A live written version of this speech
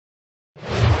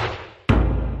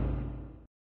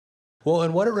Well,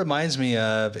 and what it reminds me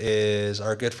of is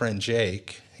our good friend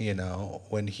Jake, you know,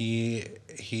 when he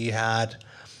had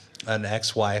an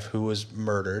ex-wife who was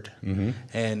murdered,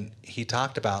 and he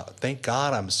talked about, thank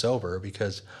God I'm sober,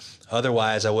 because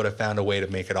otherwise I would have found a way to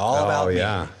make it all about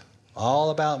me.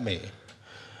 All about me.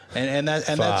 And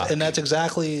that's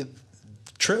exactly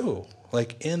true.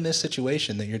 Like in this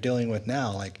situation that you're dealing with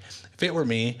now, like if it were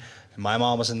me and my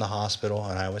mom was in the hospital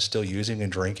and I was still using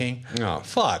and drinking,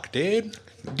 fuck, dude.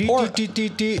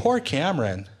 Poor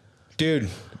Cameron. Dude,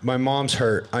 my mom's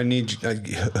hurt. I need you,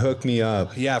 hook me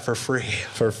up. Yeah, for free.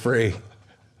 For free.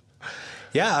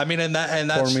 Yeah, I mean, and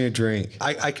that's pour me a drink.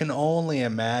 I can only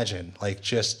imagine, like,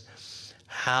 just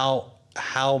how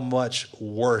much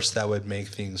worse that would make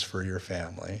things for your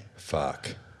family.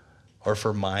 Fuck. Or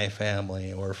for my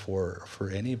family, or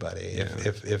for anybody,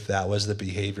 if that was the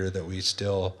behavior that we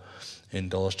still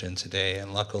indulged in today.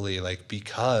 And luckily, like,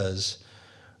 because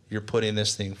you're putting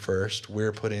this thing first,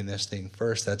 we're putting this thing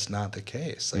first, that's not the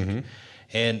case. Like,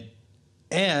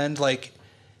 and like,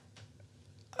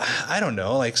 I don't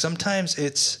know, like sometimes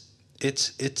it's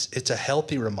a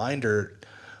healthy reminder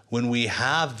when we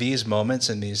have these moments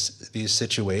and these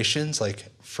situations, like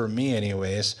for me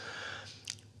anyways,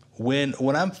 when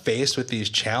I'm faced with these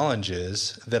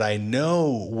challenges that I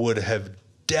know would have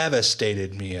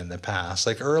devastated me in the past,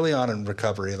 like early on in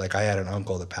recovery, like I had an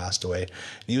uncle that passed away, and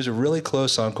he was a really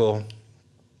close uncle,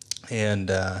 and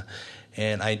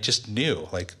I just knew,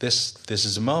 like, this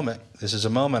is a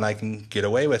moment I can get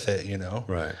away with it, you know?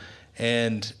 Right.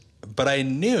 But I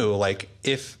knew, like,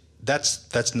 if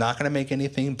that's not going to make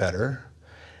anything better,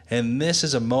 and this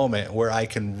is a moment where I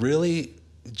can really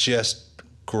just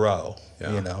grow,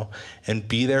 you know, and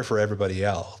be there for everybody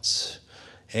else,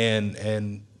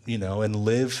 and you know, and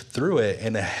live through it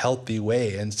in a healthy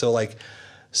way. And so, like,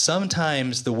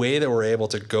 sometimes the way that we're able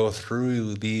to go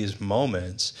through these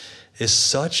moments is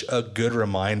such a good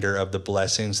reminder of the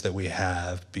blessings that we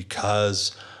have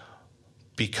because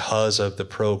of the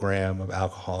program of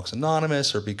Alcoholics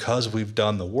Anonymous, or because we've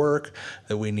done the work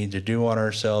that we need to do on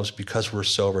ourselves, because we're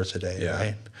sober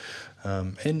today,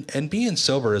 right? And being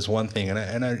sober is one thing,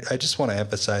 and I just want to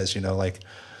emphasize, you know, like,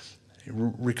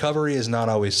 recovery is not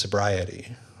always sobriety,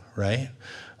 right?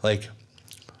 Like,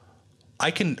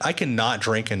 I can not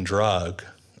drink and drug,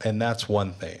 and that's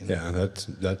one thing. Yeah,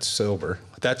 that's sober.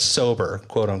 That's sober,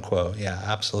 quote unquote. Yeah,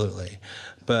 absolutely.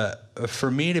 But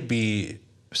for me to be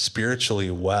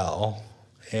spiritually well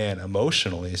and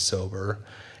emotionally sober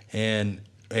and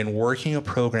working a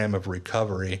program of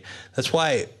recovery, that's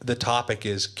why the topic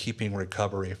is keeping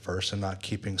recovery first and not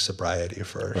keeping sobriety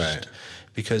first. Right.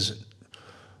 Because,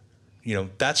 you know,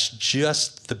 that's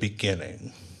just the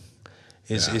beginning.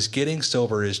 Is getting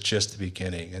sober is just the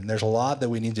beginning. And there's a lot that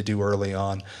we need to do early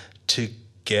on to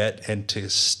get and to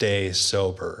stay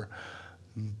sober.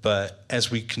 But as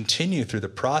we continue through the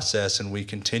process and we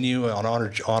continue on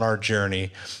our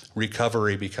journey,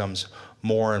 recovery becomes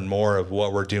more and more of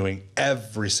what we're doing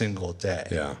every single day.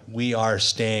 Yeah. We are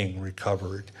staying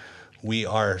recovered. We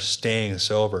are staying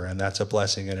sober, and that's a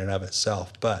blessing in and of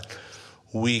itself. But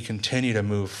we continue to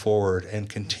move forward and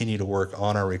continue to work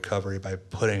on our recovery by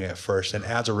putting it first. And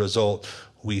as a result,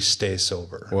 we stay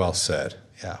sober. Well said.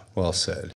 Yeah. Well said.